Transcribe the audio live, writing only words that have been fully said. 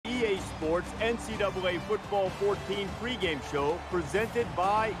Sports NCAA Football 14 pregame show presented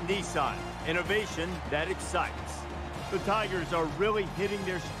by Nissan. Innovation that excites. The Tigers are really hitting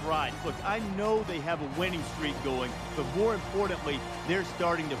their stride. Look, I know they have a winning streak going, but more importantly, they're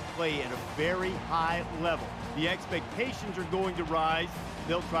starting to play at a very high level. The expectations are going to rise.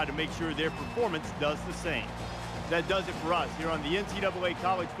 They'll try to make sure their performance does the same. That does it for us here on the NCAA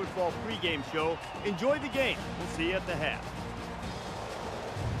College Football pregame show. Enjoy the game. We'll see you at the half.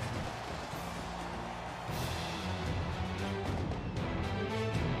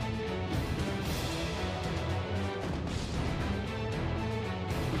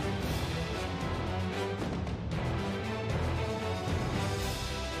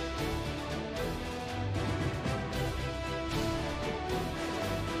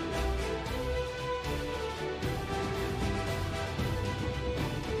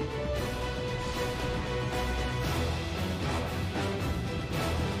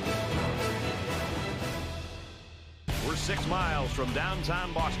 We're 6 miles from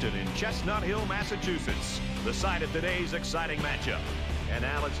downtown Boston in Chestnut Hill, Massachusetts, the site of today's exciting matchup. And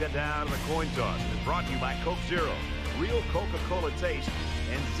now let's head down to the coin toss. It's brought to you by Coke Zero, real Coca-Cola taste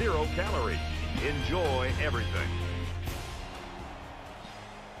and 0 calories. Enjoy everything.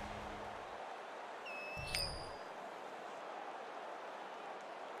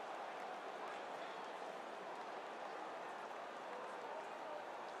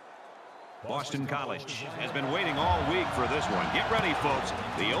 Boston College has been waiting all week for this one. Get ready, folks.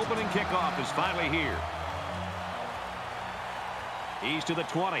 The opening kickoff is finally here. He's to the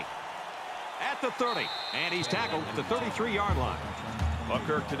 20. At the 30. And he's tackled at the 33-yard line. Well,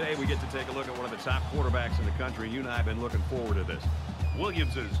 Kirk, today we get to take a look at one of the top quarterbacks in the country. You and I have been looking forward to this.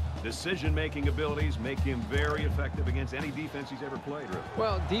 Williams's decision-making abilities make him very effective against any defense he's ever played, really.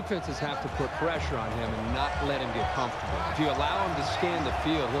 Well, defenses have to put pressure on him and not let him get comfortable. If you allow him to scan the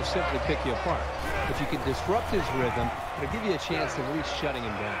field, he'll simply pick you apart. If you can disrupt his rhythm, it'll give you a chance of at least shutting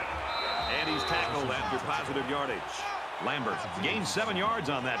him down. And he's tackled after positive yardage. Lambert gained 7 yards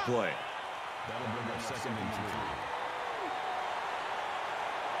on that play. That'll bring up 2nd and 3.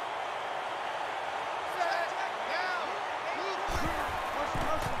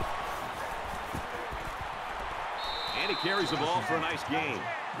 And he carries the ball for a nice gain.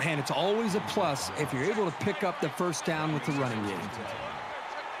 Man, it's always a plus if you're able to pick up the first down with the running game.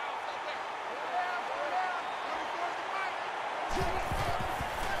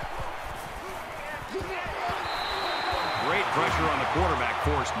 Great pressure on the quarterback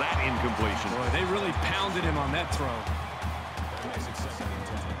forced that incompletion. Boy, they really pounded him on that throw.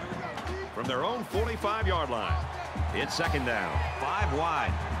 From their own 45-yard line, it's 2nd down, 5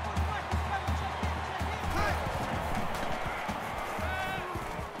 wide.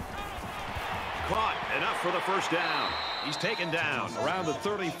 Caught, enough for the first down. He's taken down around the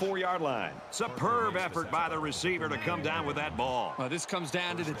 34-yard line. Superb effort by the receiver to come down with that ball. Well, this comes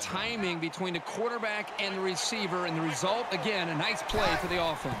down to the timing between the quarterback and the receiver, and the result, again, a nice play for the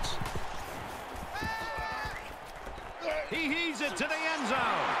offense. He heaves it to the end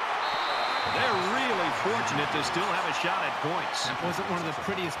zone. They're really fortunate to still have a shot at points. That wasn't one of the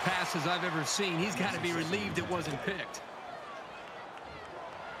prettiest passes I've ever seen. He's got to be relieved it wasn't picked.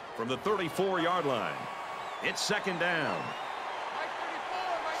 From the 34-yard line, it's 2nd down.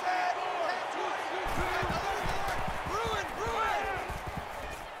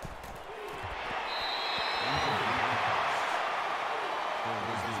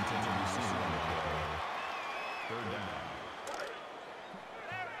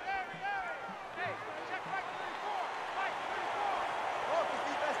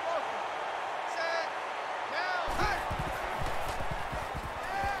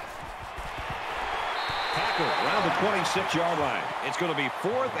 Around the 26-yard line. It's going to be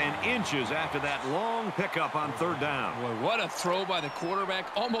 4th and inches after that long pickup on 3rd down. Boy, what a throw by the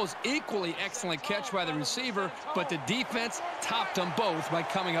quarterback. Almost equally excellent catch by the receiver, but the defense topped them both by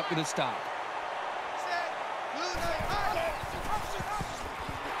coming up with a stop.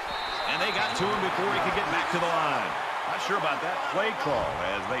 And they got to him before he could get back to the line. Not sure about that play call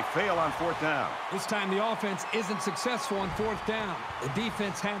as they fail on 4th down. This time the offense isn't successful on 4th down. The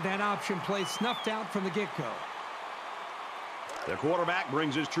defense had that option play snuffed out from the get-go. The quarterback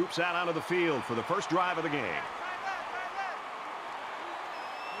brings his troops out onto the field for the first drive of the game.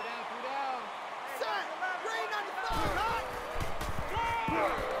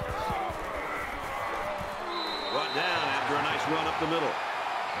 Brought down after a nice run up the middle.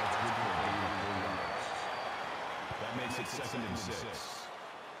 That makes it 2nd and 6.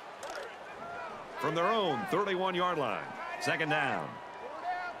 From their own 31-yard line, 2nd down.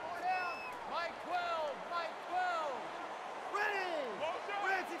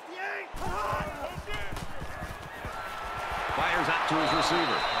 to his receiver,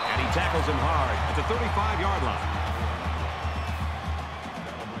 and he tackles him hard at the 35-yard line.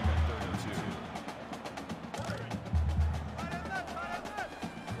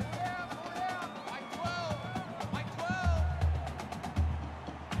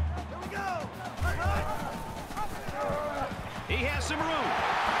 He has some room.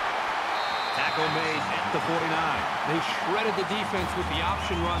 Tackle made at the 49. They shredded the defense with the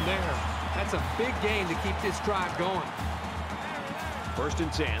option run there. That's a big gain to keep this drive going. 1st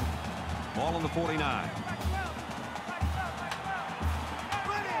and 10. Ball on the 49.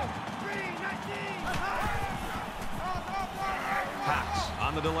 Cox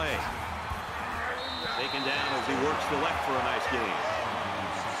on the delay. Taken down as he works the left for a nice gain.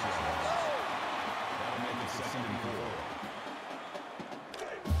 That'll make it 2nd and 4.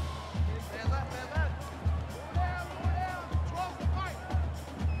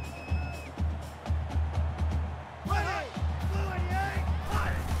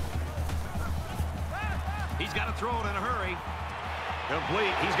 He's got to throw it in a hurry.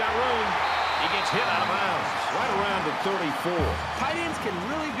 Complete. He's got room. He gets hit out of bounds. Right around the 34. Tight ends can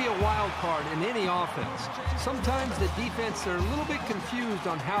really be a wild card in any offense. Sometimes the defense are a little bit confused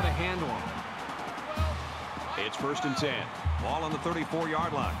on how to handle them. It's 1st and 10. Ball on the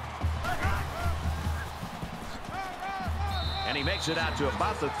 34-yard line. And he makes it out to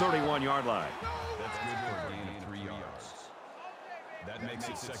about the 31-yard line. That's good for a gain of 3 yards. That makes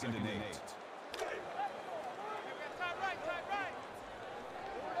it 2nd and 8.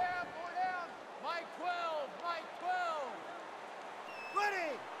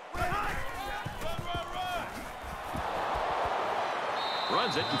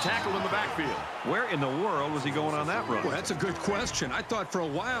 Runs it and tackled in the backfield. Where in the world was he going on that run? Well, that's a good question. I thought for a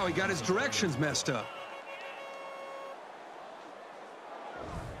while he got his directions messed up.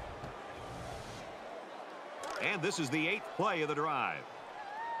 And this is the 8th play of the drive.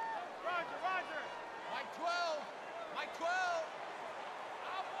 Roger. Mike 12. Mike 12.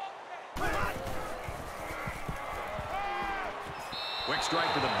 Quick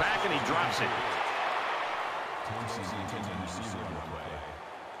strike to the back, and he drops it. Clemson's intended receiver on the play.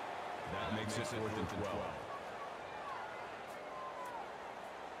 That makes it 4th and 12.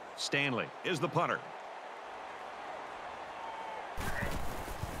 Stanley is the punter.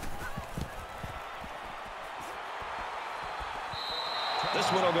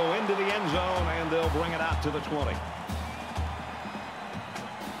 This one will go into the end zone, and they'll bring it out to the 20.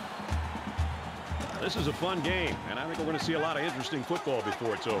 This is a fun game, and I think we're going to see a lot of interesting football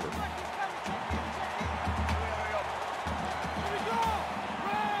before it's over.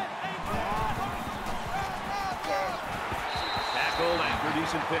 Tackled after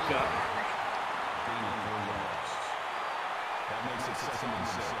decent pickup. Gain of 4 yards. That makes it 2nd and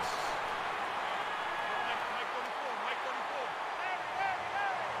 6.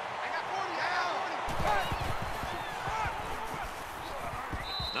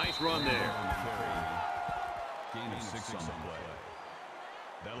 Nice run there. Gain of 6 on the play.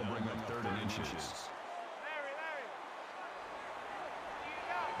 That'll bring up 3rd and inches.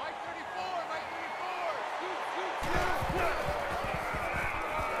 Mike 34. Mike 34.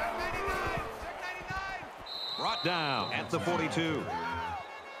 Brought down at the 42.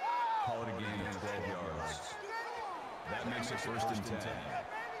 Call it a gain of 12 yards. That makes it 1st and 10.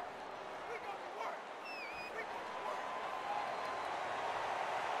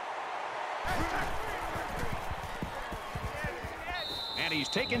 And he's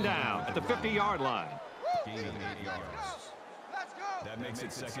taken down at the 50-yard line. Gain of 8 yards. Let's go. That makes it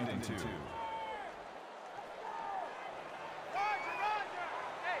 2nd and 2. Roger.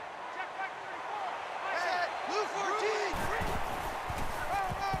 Hey, check back 34. Hey, blue 14.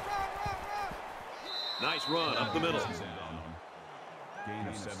 Run. Nice run up the middle. Gain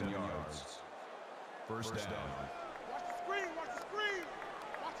of 7 yards. First down. Watch the screen. Watch the screen.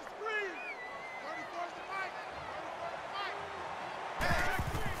 Watch the screen. 34's the Mike.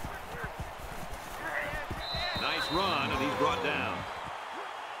 34's the Mike. Nice run, and he's brought down.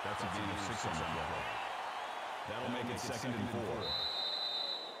 That's a gain of 6 on the play. That'll make it 2nd and 4.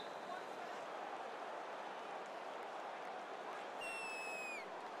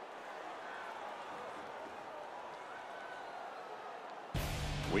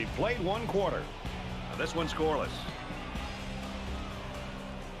 We've played one quarter. Now this one's scoreless.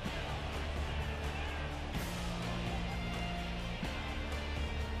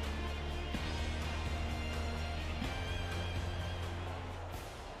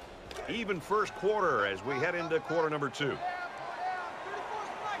 Even first quarter as we head into quarter number 2.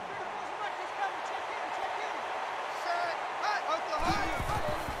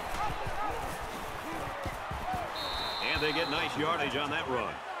 And And they get nice yardage on that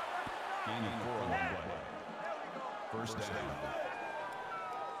run. Gain of 4 on the play. First down.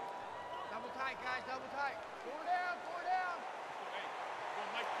 Double tight, guys, double tight. 4 down, 4 down. Hey,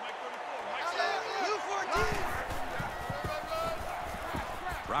 Mike 34, Mike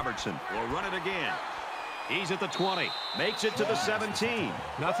 14. Robertson will run it again. He's at the 20. Makes it to the 17.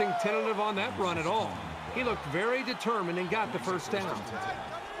 Nothing tentative on that run at all. He looked very determined and got the first down. 4 down,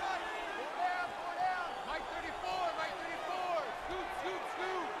 4 down. Mike 34, Mike 34.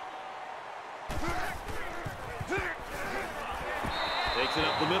 Scoot. Takes it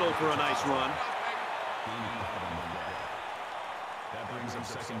up the middle for a nice run. That brings up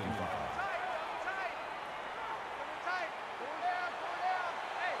 2nd and 5.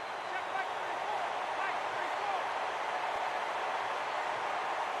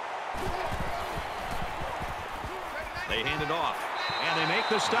 They hand it off, and they make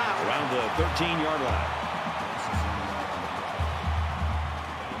the stop around the 13-yard line.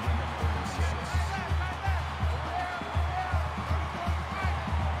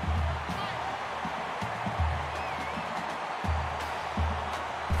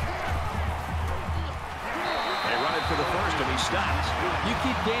 They run it for the first, and he stops. You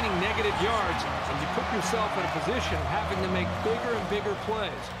keep gaining negative yards, and you put yourself in a position of having to make bigger and bigger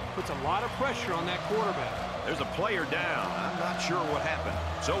plays. Puts a lot of pressure on that quarterback. There's a player down. I'm not sure what happened.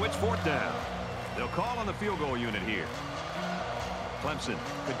 So it's 4th down. They'll call on the field goal unit here. Clemson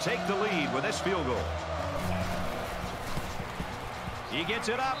could take the lead with this field goal. He gets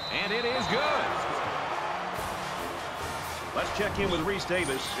it up, and it is good. Let's check in with Reese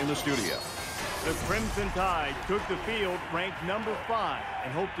Davis in the studio. The Crimson Tide took the field ranked number 5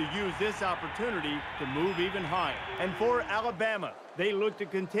 and hope to use this opportunity to move even higher. And for Alabama, they look to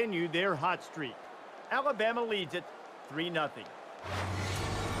continue their hot streak. Alabama leads it 3-0.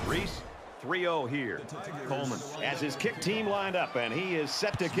 Reese, 3-0 here. Coleman has his kick team lined up, and he is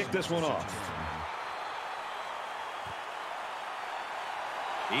set to kick this one off.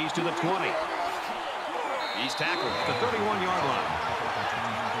 He's to the 20. He's tackled at the 31-yard line.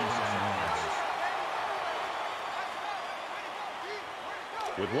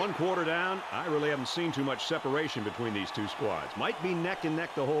 With 1 quarter down, I really haven't seen too much separation between these two squads. Might be neck and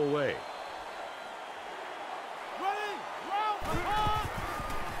neck the whole way.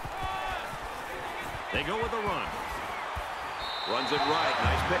 They go with the run. Runs it right.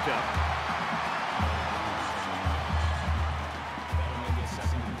 Nice pickup.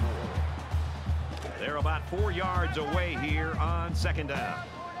 They're about 4 yards away here on 2nd down.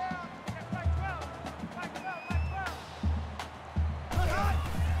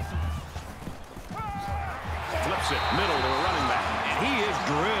 Flips it middle to a running back. And he is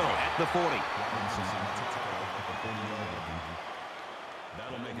drilled at the 40.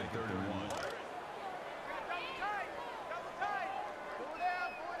 That'll make it 3rd and 1.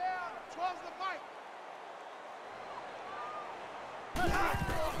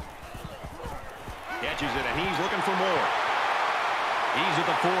 Catches it, and he's looking for more. He's at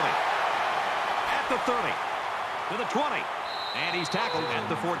the 40. At the 30. To the 20. And he's tackled at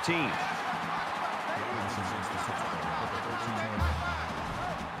the 14.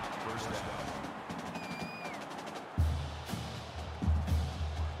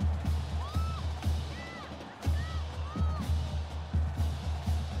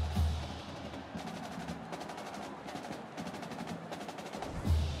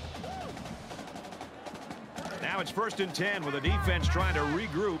 Now it's 1st and 10 with the defense trying to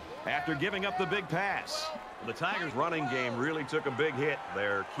regroup after giving up the big pass. The Tigers' running game really took a big hit.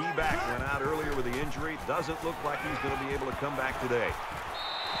 Their key back went out earlier with the injury. Doesn't look like he's going to be able to come back today.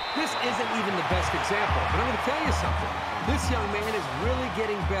 This isn't even the best example, but I'm going to tell you something. This young man is really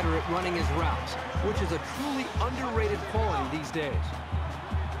getting better at running his routes, which is a truly underrated quality these days.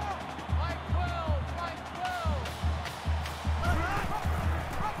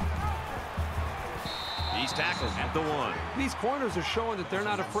 He's tackled at the 1. These corners are showing that they're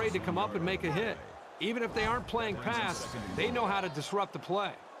not afraid to come up and make a hit. Even if they aren't playing pass, they know how to disrupt the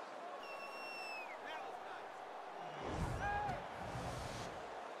play.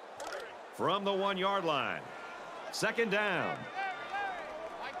 From the 1-yard line. 2nd down.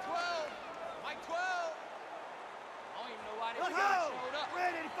 Mike 12. Mike 12. I don't even know why this guy showed up.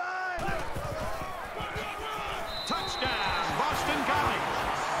 Red 85. Touchdown, Boston College.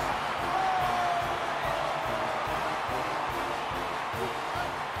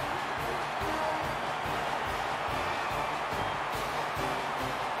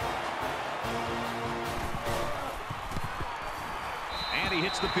 And he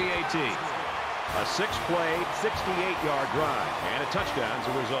hits the PAT. A 6-play, 68-yard drive, and a touchdown as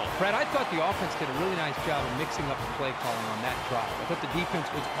a result. Brad, I thought the offense did a really nice job of mixing up the play calling on that drive. I thought the defense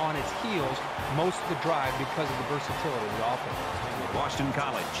was on its heels most of the drive because of the versatility of the offense. Boston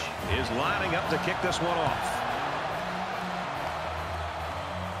College is lining up to kick this one off.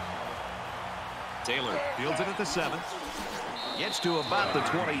 Taylor fields it at the 7. Gets to about the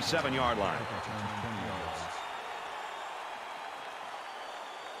 27-yard line.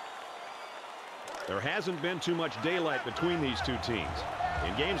 There hasn't been too much daylight between these two teams.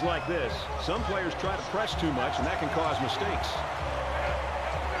 In games like this, some players try to press too much, and that can cause mistakes.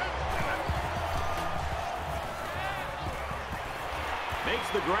 Makes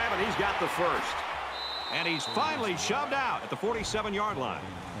the grab, and he's got the first. And he's finally shoved out at the 47-yard line.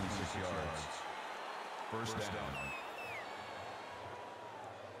 26 yards. First down.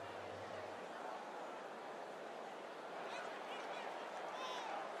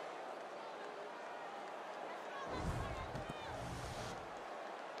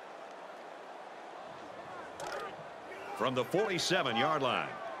 From the 47-yard line.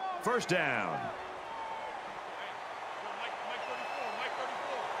 First down.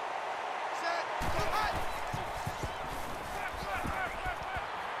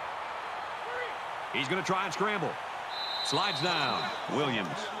 He's going to try and scramble. Slides down. Williams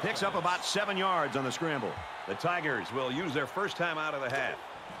picks up about 7 yards on the scramble. The Tigers will use their first time out of the half.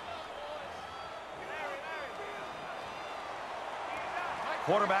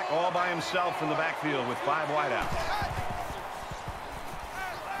 Quarterback all by himself in the backfield with 5 wideouts.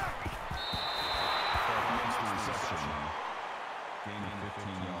 Gaining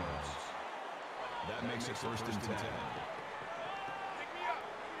 15 yards. That makes it first and 10.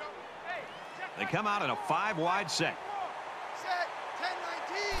 They come out in a 5-wide set. Set.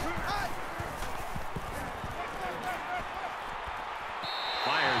 10-19.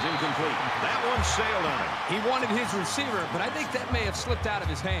 Fires incomplete. That one sailed on him. He wanted his receiver, but I think that may have slipped out of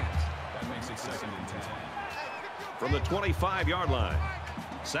his hands. That makes it second and 10. From the 25-yard line.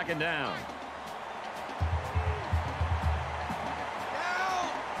 Second down.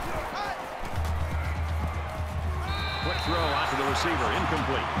 Quick throw out to the receiver.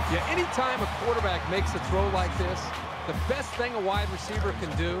 Incomplete. Yeah, anytime a quarterback makes a throw like this, the best thing a wide receiver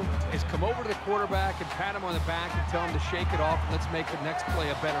can do is come over to the quarterback and pat him on the back and tell him to shake it off and let's make the next play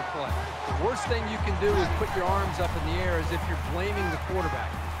a better play. The worst thing you can do is put your arms up in the air as if you're blaming the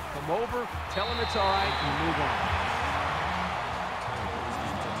quarterback. Come over, tell him it's all right, and move on.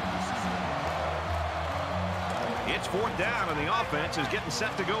 It's fourth down, and the offense is getting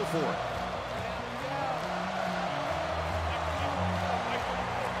set to go for it.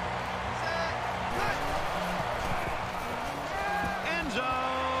 End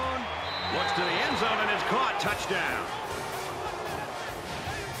zone. Looks to the end zone, and it's caught. Touchdown.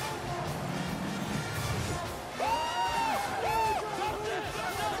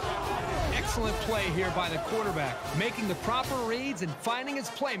 Excellent play here by the quarterback, making the proper reads and finding his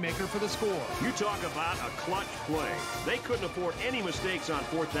playmaker for the score. You talk about a clutch play. They couldn't afford any mistakes on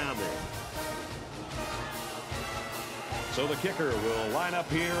fourth down there. So the kicker will line up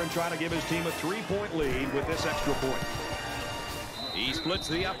here and try to give his team a 3-point lead with this extra point. He splits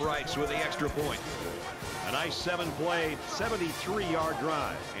the uprights with the extra point. A nice 7-play, 73-yard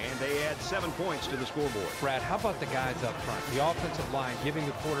drive, and they add 7 points to the scoreboard. Brad, how about the guys up front? The offensive line giving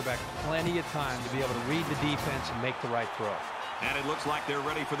the quarterback plenty of time to be able to read the defense and make the right throw. And it looks like they're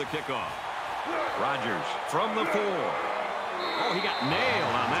ready for the kickoff. Rodgers from the 4. Oh, he got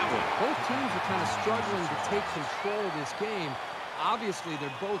nailed on that one. Both teams are kind of struggling to take control of this game. Obviously,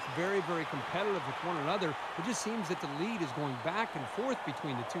 they're both very, very competitive with one another. It just seems that the lead is going back and forth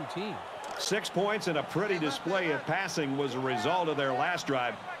between the two teams. 6 points and a pretty display of passing was a result of their last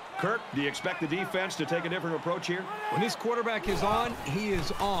drive. Kirk, do you expect the defense to take a different approach here? When this quarterback is on, he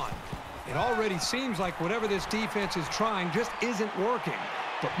is on. It already seems like whatever this defense is trying just isn't working.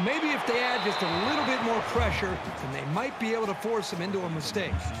 But maybe if they add just a little bit more pressure, then they might be able to force him into a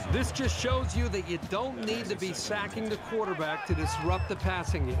mistake. This just shows you that you don't need to be sacking the quarterback to disrupt the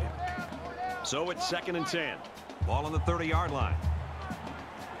passing game. So it's 2nd and 10. Ball on the 30-yard line.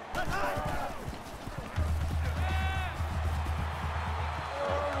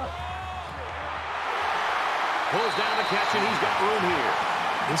 Pulls down the catch, and he's got room here.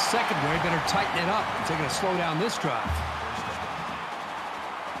 This secondary better tighten it up if they're going to slow down this drive.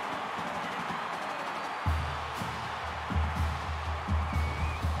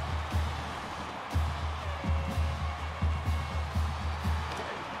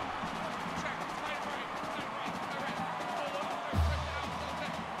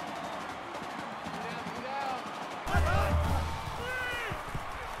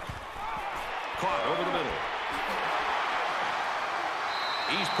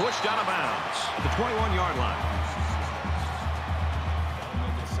 pushed out of bounds at the 21-yard line.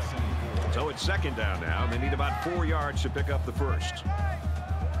 So it's second down now, and they need about 4 yards to pick up the first.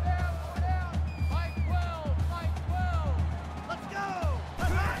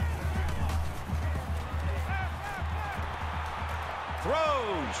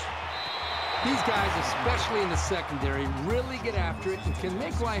 Throws. These guys, especially in the secondary, really get after it and can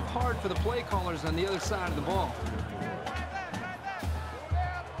make life hard for the play callers on the other side of the ball.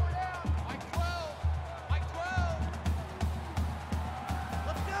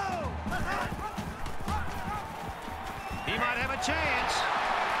 He might have a chance.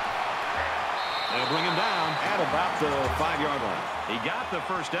 They'll bring him down at about the 5-yard line. He got the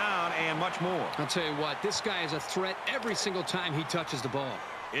first down and much more. I'll tell you what, this guy is a threat every single time he touches the ball.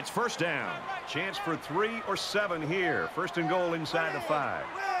 It's first down. Chance for 3 or 7 here. First and goal inside the 5.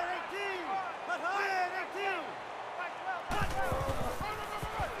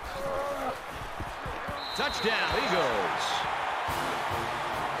 Touchdown, Eagles.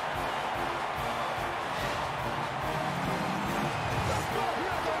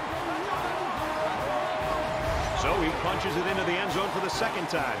 So he punches it into the end zone for the second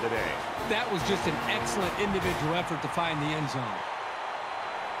time today. That was just an excellent individual effort to find the end zone.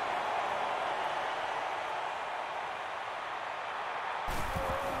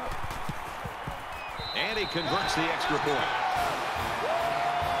 And he converts the extra point.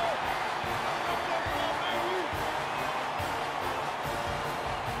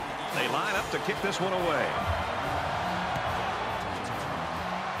 They line up to kick this one away.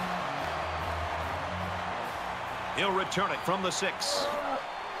 He'll return it from the 6.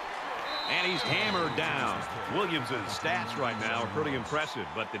 And he's hammered down. Williams' stats right now are pretty impressive,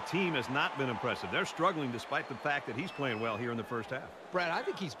 but the team has not been impressive. They're struggling despite the fact that he's playing well here in the first half. Brad, I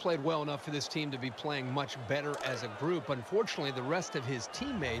think he's played well enough for this team to be playing much better as a group. Unfortunately, the rest of his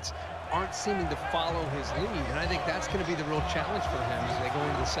teammates aren't seeming to follow his lead, and I think that's going to be the real challenge for him as they go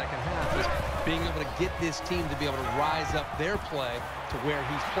into the second half, is being able to get this team to be able to rise up their play to where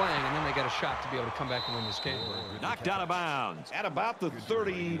he's playing, and then they got a shot to be able to come back and win this game. Knocked out of bounds at about the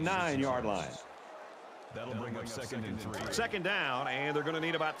 39-yard line. That'll bring up second and 3. Second down, and they're going to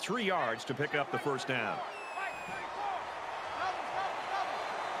need about 3 yards to pick up the first down.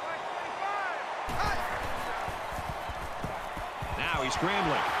 Now he's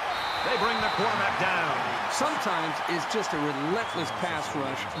scrambling. They bring the quarterback down. Sometimes it's just a relentless pass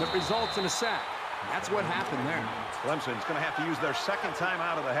rush that results in a sack. That's what happened there. Clemson's going to have to use their second time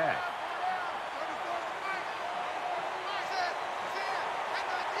out of the half.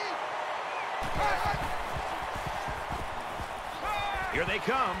 Here they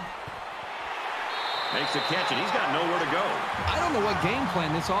come. Makes the catch, and he's got nowhere to go. I don't know what game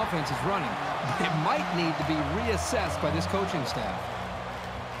plan this offense is running. It might need to be reassessed by this coaching staff.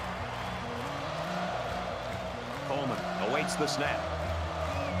 Coleman awaits the snap.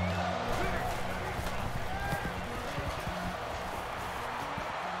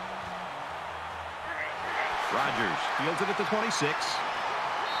 Rodgers fields it at the 26.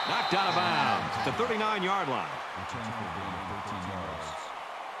 Knocked out of bounds at the 39-yard line.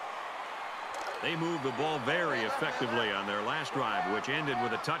 They moved the ball very effectively on their last drive, which ended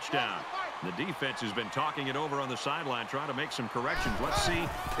with a touchdown. The defense has been talking it over on the sideline, trying to make some corrections. Let's see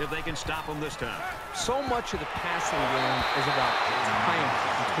if they can stop them this time. So much of the passing game is about timing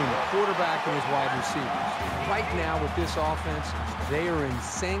between the quarterback and his wide receivers. Right now with this offense, they are in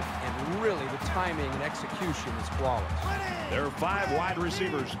sync, and really the timing and execution is flawless. There are 5 wide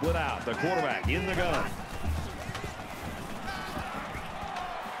receivers split out. The quarterback in the gun.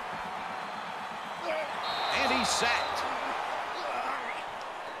 And he's sacked.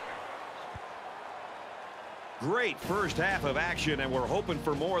 Great first half of action, and we're hoping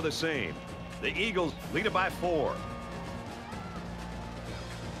for more of the same. The Eagles lead it by 4.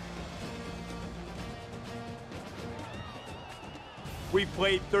 We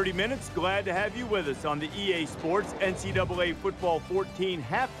played 30 minutes. Glad to have you with us on the EA Sports NCAA Football 14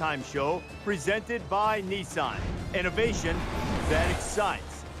 halftime show presented by Nissan. Innovation that excites.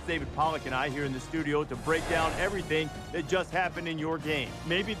 David Pollack and I here in the studio to break down everything that just happened in your game.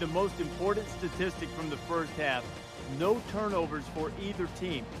 Maybe the most important statistic from the first half, no turnovers for either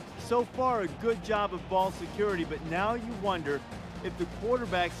team. So far, a good job of ball security, but now you wonder if the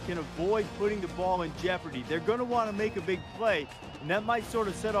quarterbacks can avoid putting the ball in jeopardy. They're going to want to make a big play, and that might sort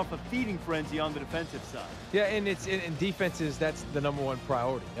of set off a feeding frenzy on the defensive side. Yeah, and it's in defenses, that's the #1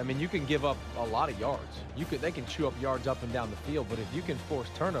 priority. I mean, you can give up a lot of yards. They can chew up yards up and down the field, but if you can force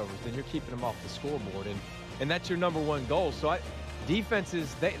turnovers, then you're keeping them off the scoreboard, and that's your #1 goal. So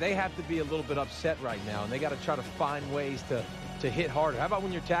defenses, they have to be a little bit upset right now, and they got to try to find ways to to hit harder? How about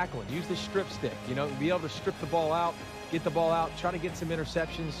when you're tackling? Use the strip stick, you know, be able to strip the ball out, get the ball out, try to get some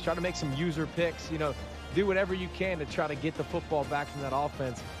interceptions, try to make some user picks, you know, do whatever you can to try to get the football back from that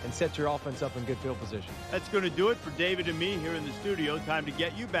offense and set your offense up in good field position. That's going to do it for David and me here in the studio. Time to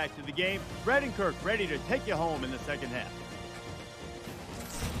get you back to the game. Brad and Kirk ready to take you home in the second half.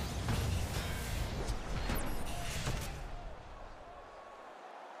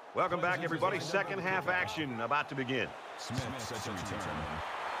 Welcome back, everybody. Second half action about to begin. Smith sets a return.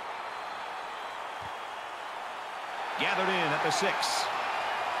 Gathered in at the 6.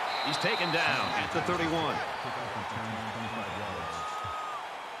 He's taken down at the 31.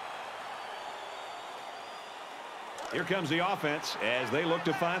 Here comes the offense as they look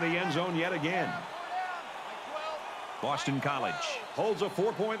to find the end zone yet again. Boston College holds a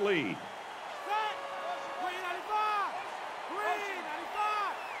 4-point lead.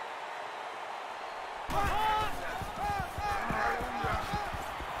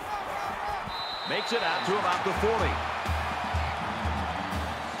 Makes it out to about the 40.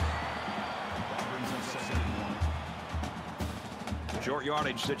 Short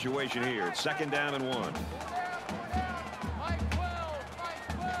yardage situation here. It's 2nd down and 1. Nice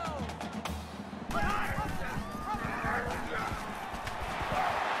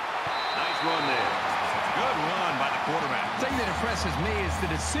run there. Good run by the quarterback. The thing that impresses me is the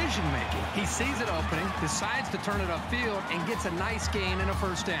decision making. He sees it opening, decides to turn it upfield, and gets a nice gain and a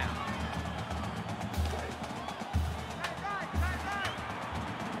first down.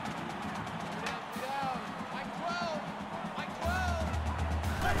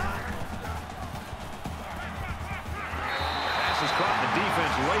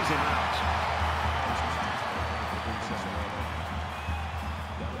 Lays him out.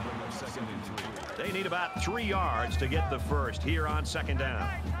 They need about 3 yards to get the first here on 2nd down.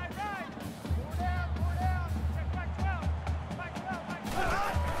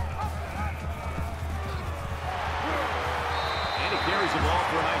 And he carries the ball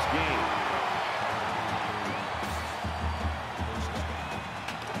for a nice gain.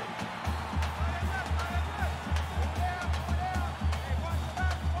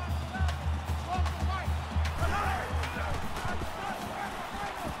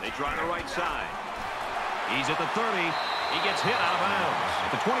 On the right side. He's at the 30. He gets hit out of bounds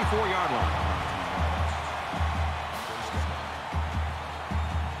at the 24-yard line.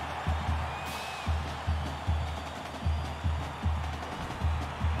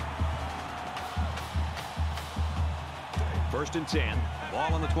 First and 10.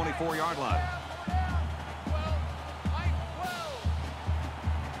 Ball on the 24-yard line.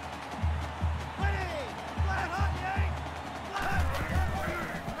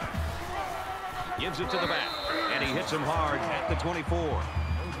 Gives it to the back, and he hits him hard at the 24.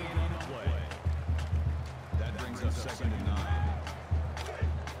 That brings us 2nd and 9.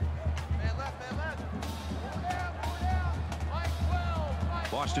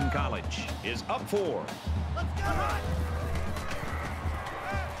 Boston College is up 4.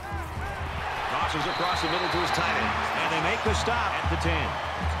 Tosses across the middle to his tight end, and they make the stop at the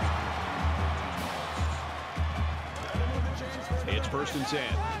 10. It's 1st and 10.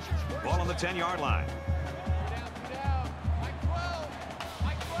 Ball on the 10-yard line.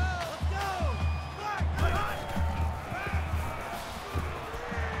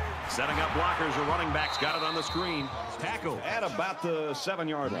 Setting up blockers. The running back's got it on the screen. Tackle at about the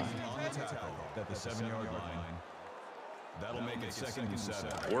 7-yard line. At the 7-yard line. That'll make it 2nd and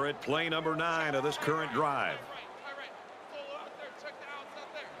 7. We're at play number 9 of this current drive.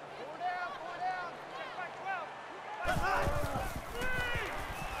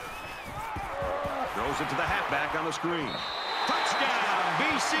 Throws it to the halfback on the screen. Touchdown,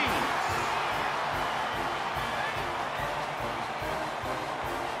 BC!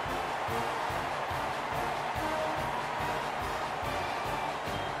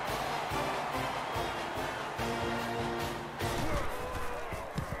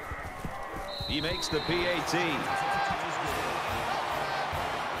 He makes the PAT.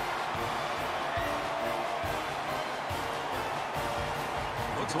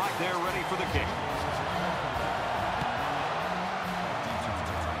 Looks like they're ready for the kick.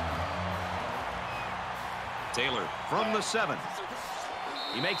 Taylor from the 7.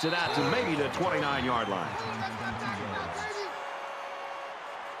 He makes it out to maybe the 29-yard line.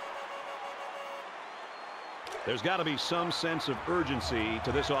 There's got to be some sense of urgency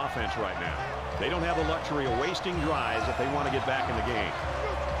to this offense right now. They don't have the luxury of wasting drives if they want to get back in the game.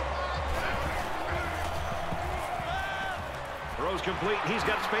 Throws complete. He's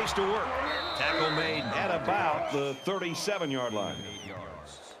got space to work. Tackle made at about the 37-yard line.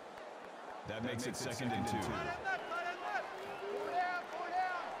 That makes it 2nd and 2.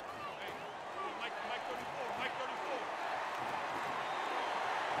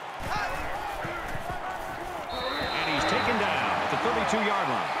 32-yard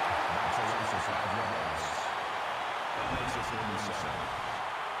line.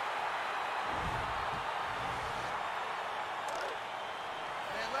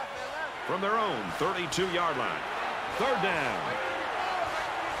 From their own 32-yard line. Third down.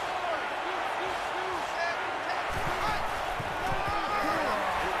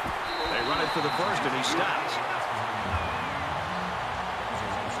 They run it for the first, and he stops.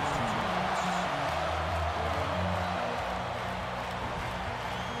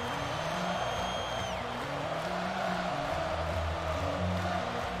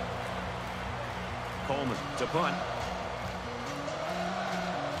 Coleman to punt.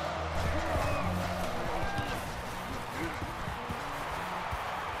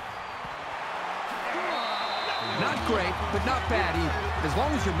 Not great, but not bad either. As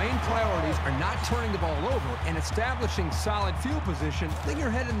long as your main priorities are not turning the ball over and establishing solid field position, then you're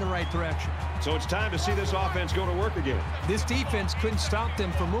headed in the right direction. So it's time to see this offense go to work again. This defense couldn't stop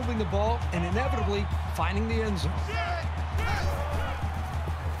them from moving the ball and inevitably finding the end zone.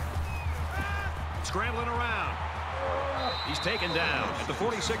 Scrambling around. He's taken down at the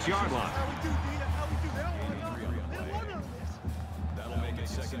 46-yard line. That'll make it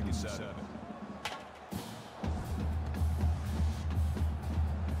 2nd and 7.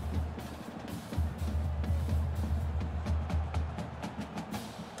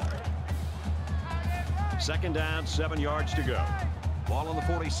 Second down, 7 yards to go. Ball on the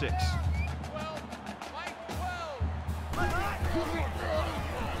 46.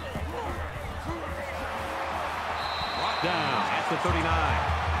 Brought down at the 39.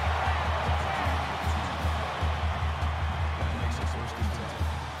 That makes it 1st and 10.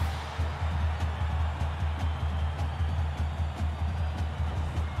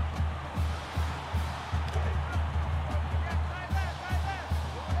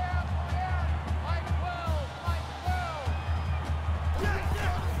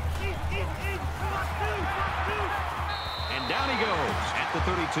 And down he goes at the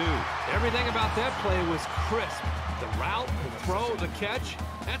 32. Everything about that play was crisp. The route, the throw, the catch,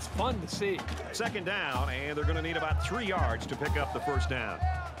 that's fun to see. Second down, and they're going to need about 3 yards to pick up the first down.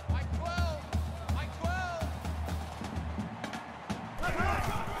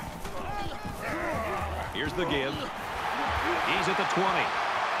 Here's the give. He's at the 20.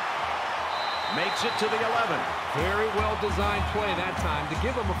 Makes it to the 11. Very well-designed play that time to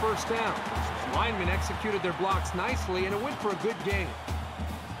give them a first down. Linemen executed their blocks nicely, and it went for a good gain.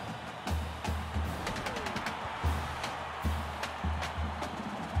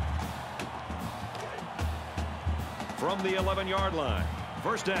 From the 11-yard line.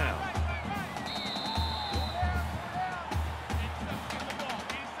 First down.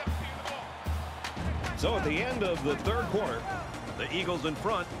 So at the end of the third quarter, the Eagles in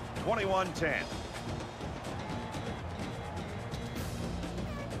front, 21-10.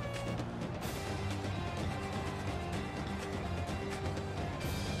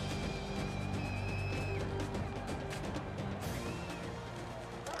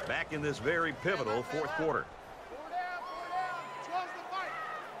 Back in this very pivotal fourth quarter.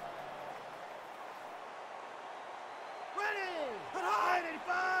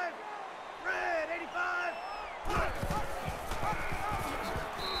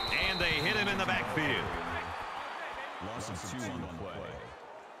 And they hit him in the backfield. Loss of 2 on the play.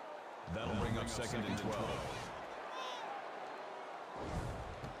 That'll bring up 2nd and 12.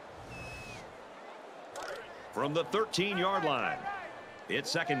 From the 13-yard line,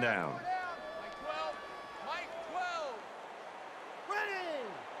 it's second down.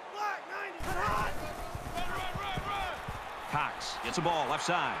 Cox gets a ball left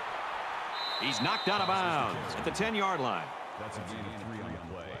side. He's knocked out of bounds at the 10-yard line. That's a gain of 3 on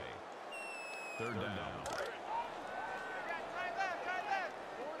the play. Third down.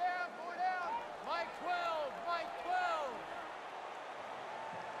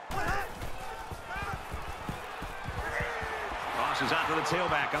 Tosses out to the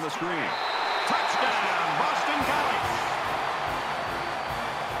tailback on the screen. Touchdown, Boston College.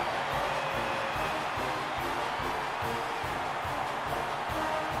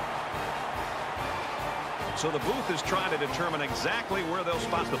 So the booth is trying to determine exactly where they'll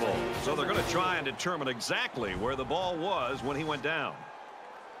spot the ball. So they're going to try and determine exactly where the ball was when he went down.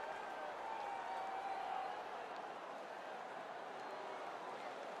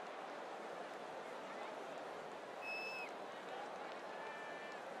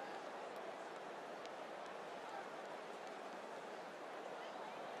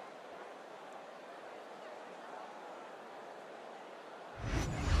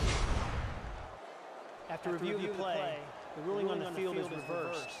 After reviewing the play, the ruling on the field is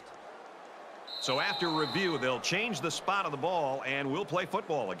reversed. So after review, they'll change the spot of the ball, and we'll play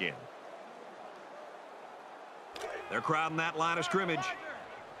football again. They're crowding that line of scrimmage.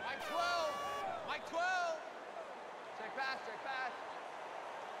 Mike 12. Mike 12. Straight pass, straight pass.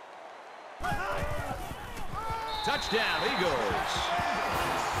 Touchdown, Eagles.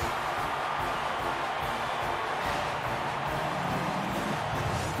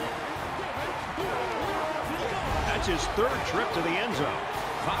 That's his third trip to the end zone.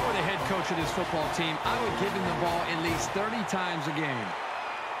 If I were the head coach of this football team, I would give him the ball at least 30 times a game.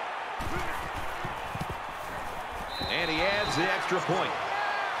 And he adds the extra point.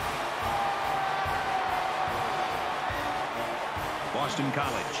 Boston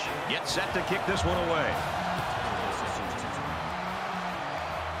College gets set to kick this one away.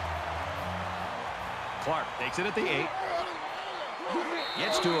 Clark takes it at the 8.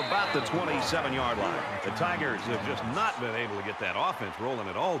 Gets to about the 27-yard line. The Tigers have just not been able to get that offense rolling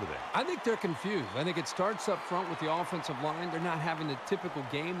at all today. I think they're confused. I think it starts up front with the offensive line. They're not having the typical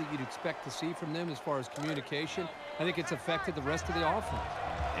game that you'd expect to see from them as far as communication. I think it's affected the rest of the offense.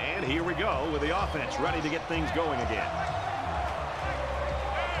 And here we go with the offense ready to get things going again.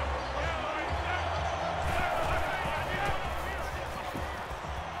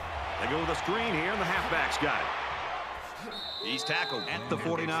 They go with a screen here, and the halfback's got it. He's tackled at the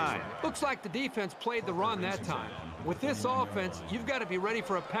 49. Looks like the defense played the run that time. With this offense, you've got to be ready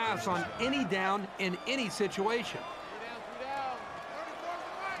for a pass on any down in any situation.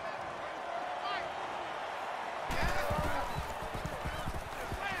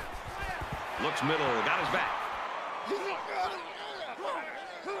 Looks middle, got his back.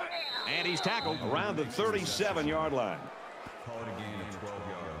 And he's tackled around the 37-yard line. Call it a gain of 12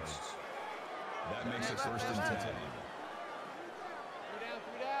 yards. That makes it first and 10.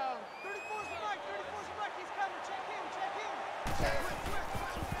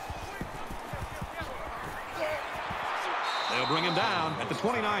 They'll bring him down at the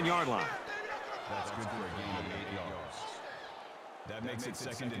 29-yard line. That's good for a gain of 8 yards. That makes it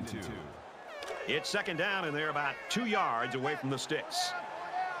second and 2. It's second down, and they're about 2 yards away from the sticks.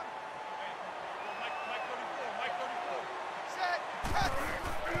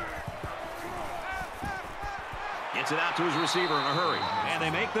 Gets it out to his receiver in a hurry. And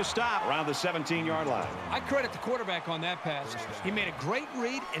they make the stop around the 17-yard line. I credit the quarterback on that pass. He made a great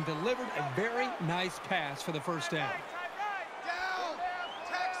read and delivered a very nice pass for the first down.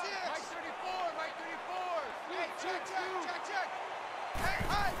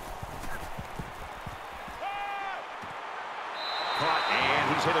 Caught,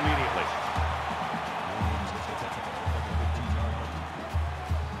 and he's hit immediately.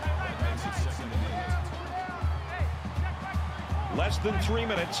 Less than 3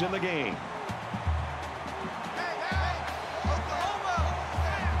 minutes in the game.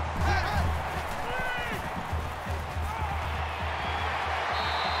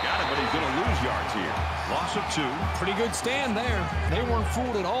 Got it, but he's going to lose yards here. Loss of 2. Pretty good stand there. They weren't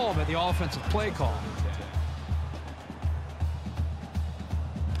fooled at all by the offensive play call.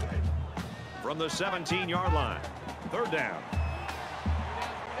 From the 17-yard line. Third down.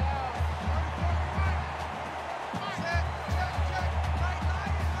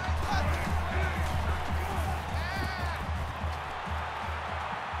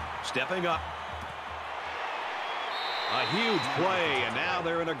 Stepping up. A huge play, and now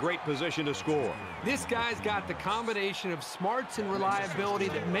they're in a great position to score. This guy's got the combination of smarts and reliability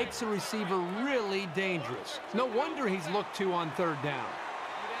that makes a receiver really dangerous. No wonder he's looked to on third down.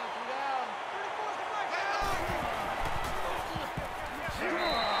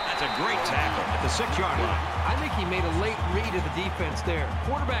 That's a great tackle at the 6-yard line. I think he made a late read of the defense there.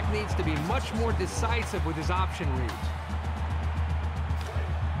 Quarterback needs to be much more decisive with his option reads.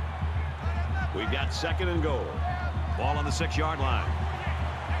 We've got second and goal. Ball on the 6-yard line.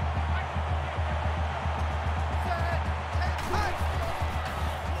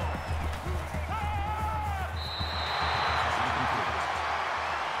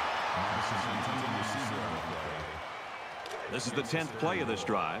 This is the 10th play of this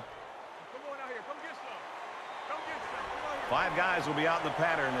drive. 5 guys will be out in the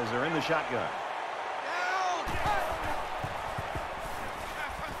pattern as they're in the shotgun.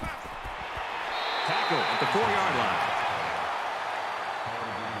 Tackle at the 4-yard line.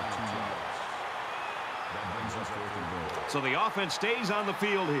 So the offense stays on the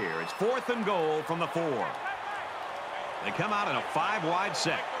field here. It's 4th and goal from the 4. They come out in a 5-wide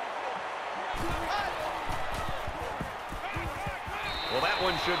set. Well, that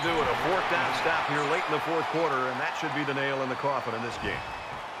one should do it. A 4th down stop here late in the 4th quarter, and that should be the nail in the coffin in this game.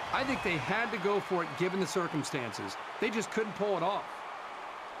 I think they had to go for it given the circumstances. They just couldn't pull it off.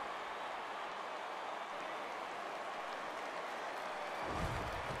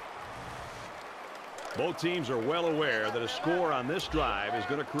 Both teams are well aware that a score on this drive is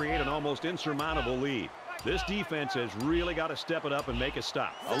going to create an almost insurmountable lead. This defense has really got to step it up and make a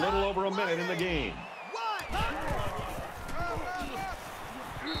stop. A little over a minute in the game.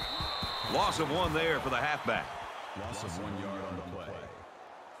 Loss of 1 there for the halfback. Loss of 1 yard on the play.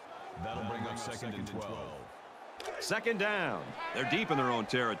 That'll bring up 2nd and 12. 2nd down. They're deep in their own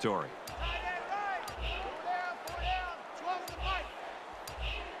territory.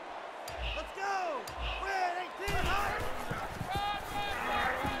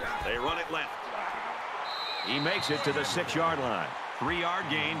 They run it left. He makes it to the 6-yard line. 3-yard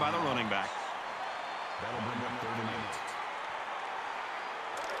gain by the running back. That'll bring up 3rd and 8.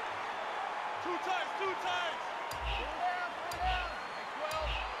 Two times.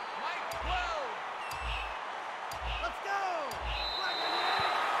 Mike 12. Let's go.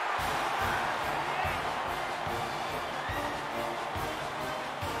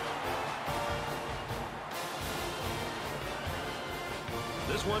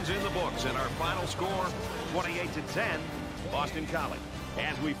 This one's in the books, and our final score, 28-10, Boston College.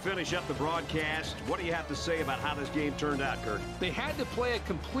 As we finish up the broadcast, what do you have to say about how this game turned out, Kurt? They had to play a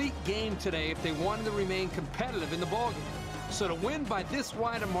complete game today if they wanted to remain competitive in the ballgame. So to win by this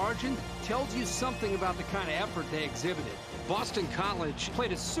wide a margin tells you something about the kind of effort they exhibited. Boston College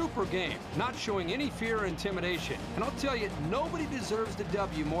played a super game, not showing any fear or intimidation. And I'll tell you, nobody deserves the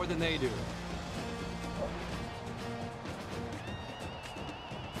W more than they do.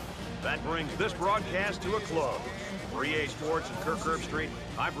 That brings this broadcast to a close. For EA Sports and Kirk Herbstreit,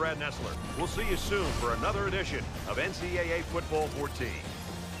 I'm Brad Nessler. We'll see you soon for another edition of NCAA Football 14.